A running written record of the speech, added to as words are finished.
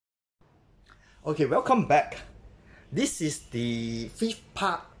Okay, welcome back. This is the fifth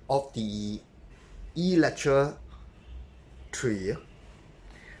part of the E lecture 3.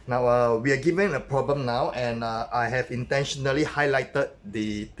 Now we are given a problem now, and I have intentionally highlighted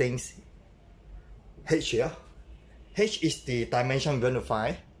the things H here. H is the dimension we're going to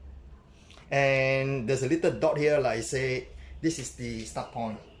find, and there's a little dot here, like I say, this is the start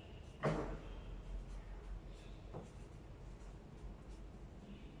point.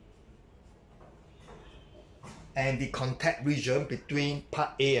 And the contact region between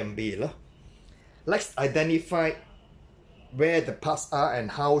part A and B. Let's identify where the parts are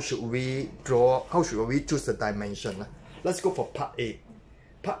and how should we choose the dimension. Let's go for part A.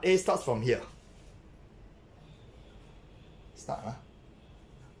 Part A starts from here.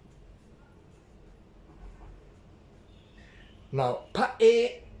 Now part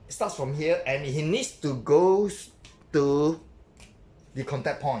A starts from here and he needs to go to the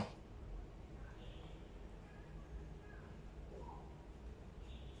contact point.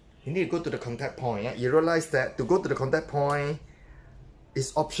 You need to go to the contact point. You realize that to go to the contact point,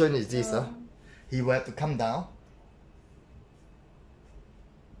 his option is this. He will have to come down.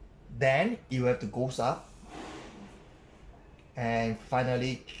 Then he will have to go up. And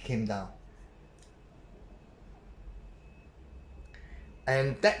finally came down.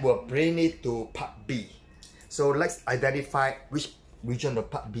 And that will bring it to part B. So let's identify which region of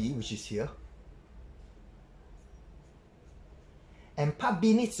part B, which is here. And part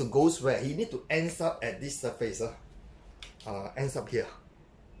B needs to go where? He needs to end up at this surface. Ends up here.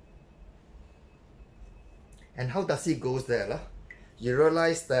 And how does he go there? You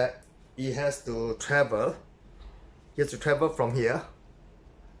realize that he has to travel. He has to travel from here.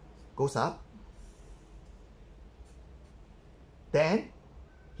 Goes up. Then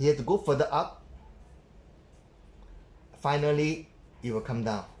he has to go further up. Finally, he will come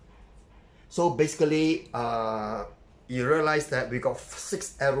down. So basically, you realize that we got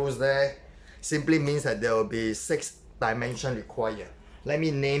 6 arrows there. Simply means that there will be 6 dimensions required. Let me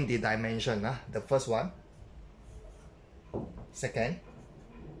name the dimension. The first one, second,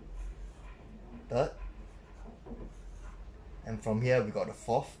 third, and from here we got the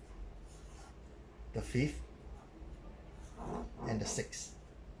 4th, the 5th, and the 6th.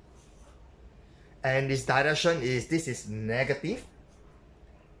 And this direction is, this is negative,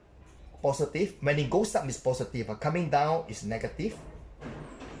 positive. When it goes up is positive, coming down is negative,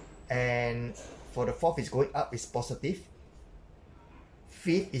 and for the 4th is going up is positive,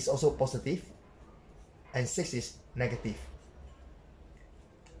 5th is also positive, and 6th is negative.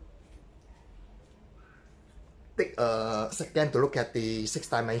 Take a second to look at the 6th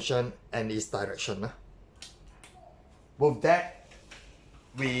dimension and its direction. With that,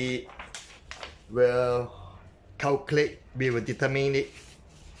 we will calculate, we will determine it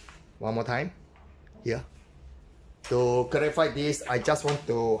one more time here. To clarify this, I just want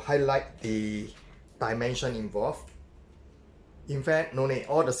to highlight the dimension involved. In fact, no need,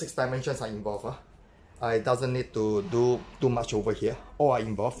 all the 6 dimensions are involved. I doesn't need to do too much over here. All are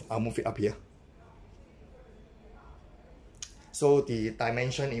involved. I'll move it up here. So the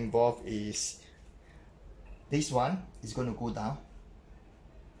dimension involved is, this one is going to go down,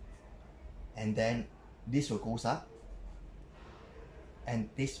 and then this will go up, and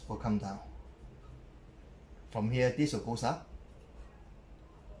this will come down. From here, this will go up,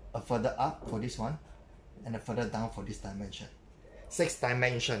 a further up for this one, and a further down for this dimension. 6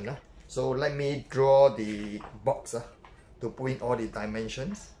 dimension. So let me draw the box to put in all the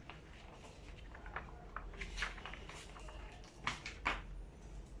dimensions.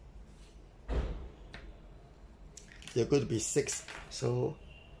 They're going to be 6. So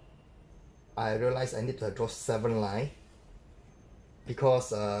I realize I need to draw 7 lines,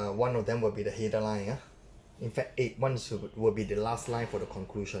 because one of them will be the header line. In fact, 8. One will be the last line for the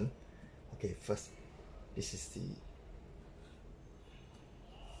conclusion. Okay, first, this is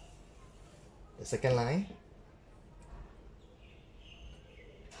the second line.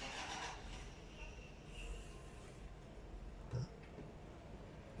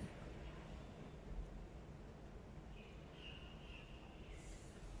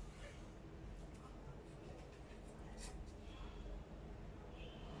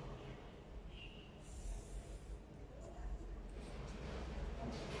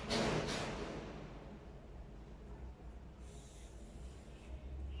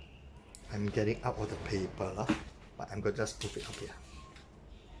 I'm getting out of the paper, but I'm going to just move it up here.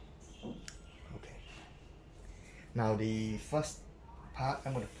 Okay. Now the first part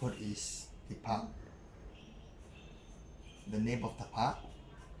I'm going to put is the part, the name of the part.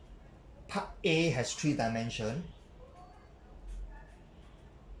 Part A has 3 dimensions.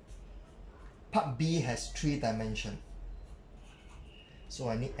 Part B has 3 dimensions. So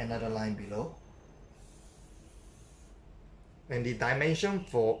I need another line below. And the dimension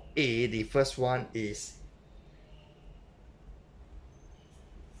for A, the first one is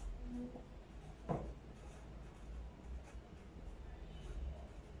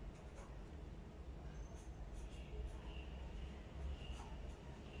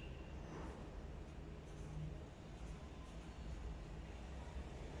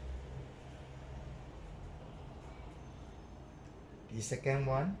the second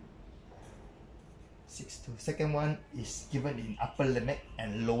one 6 2. Second one is given in upper limit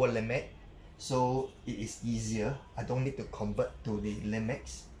and lower limit, so it is easier. I don't need to convert to the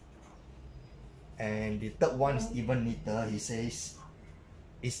limits. And the third one is even neater. He says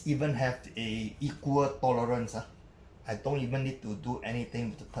it's even have a equal tolerance. I don't even need to do anything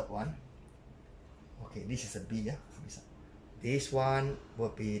with the third one. Okay, this is a B. This one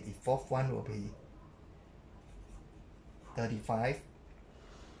will be, the fourth one will be 35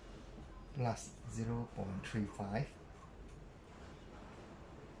 plus 0.35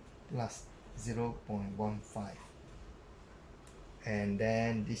 plus 0.15, and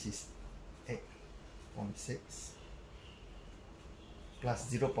then this is 8.6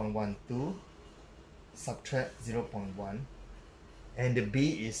 plus 0.12 subtract 0.1, and the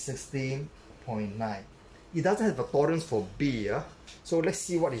B is 16.9. It doesn't have a tolerance for B, so let's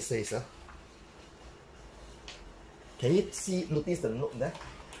see what it says. Can you see, notice the note there?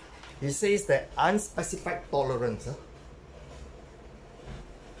 It says that unspecified tolerance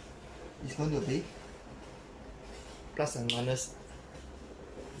is going to be plus and minus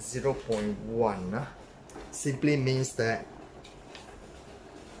 0.1. Simply means that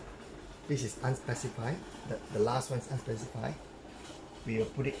this is unspecified. The last one is unspecified. We will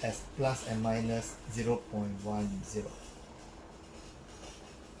put it as plus and minus 0.10.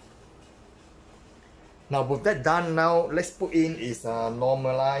 Now with that done, now let's put in is a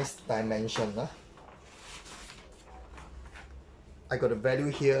normalized dimension. I got a value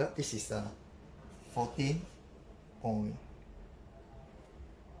here. This is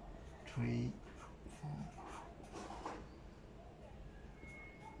 14.35.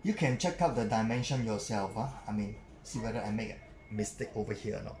 You can check out the dimension yourself. I mean, see whether I make a mistake over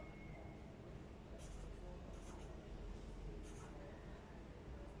here or not.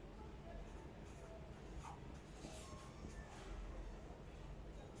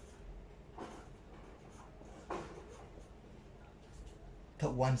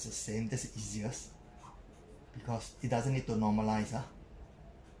 Third one's the same. That's the easiest because it doesn't need to normalize.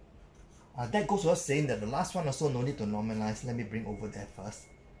 That goes without saying that the last one also no need to normalize. Let me bring over there first.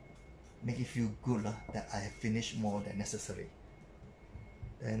 Make it feel good that I have finished more than necessary.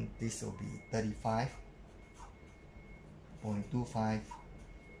 Then this will be 35.25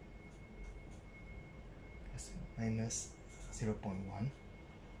 minus 0.1,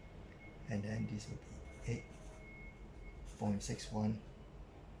 and then this will be 8.61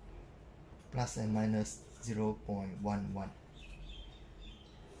 plus and minus 0.11.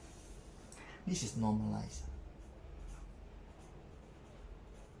 This is normalized.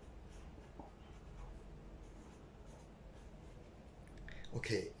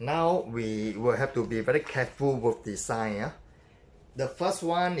 Okay, now we will have to be very careful with the sign. The first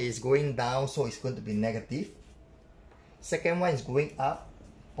one is going down, so it's going to be negative. Second one is going up,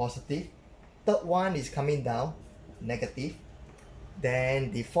 positive. Third one is coming down, negative.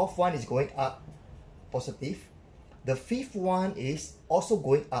 Then the fourth one is going up, positive. The fifth one is also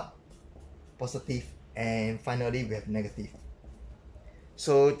going up, positive. And finally we have negative.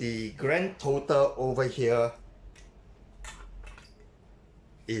 So the grand total over here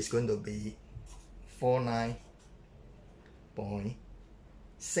is going to be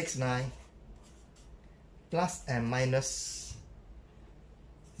 49.69 plus and minus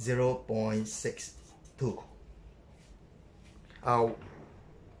 0.62.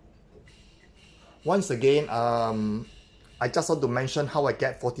 Once again, I just want to mention how I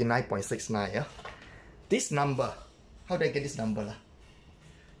get 49.69. This number, how do I get this number?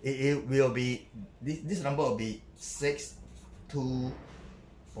 It will be, this number will be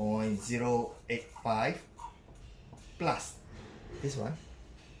 62.085 plus this one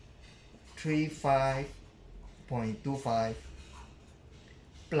 35.25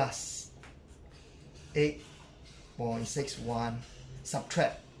 plus 8.61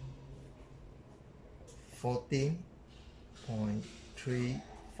 subtract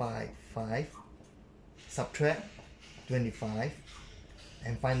 14.355 subtract 25,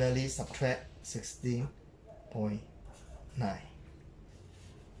 and finally subtract 16.9.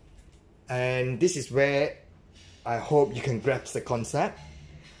 And this is where I hope you can grasp the concept.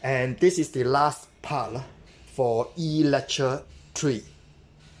 And this is the last part for E lecture 3.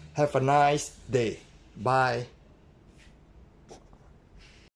 Have a nice day. Bye.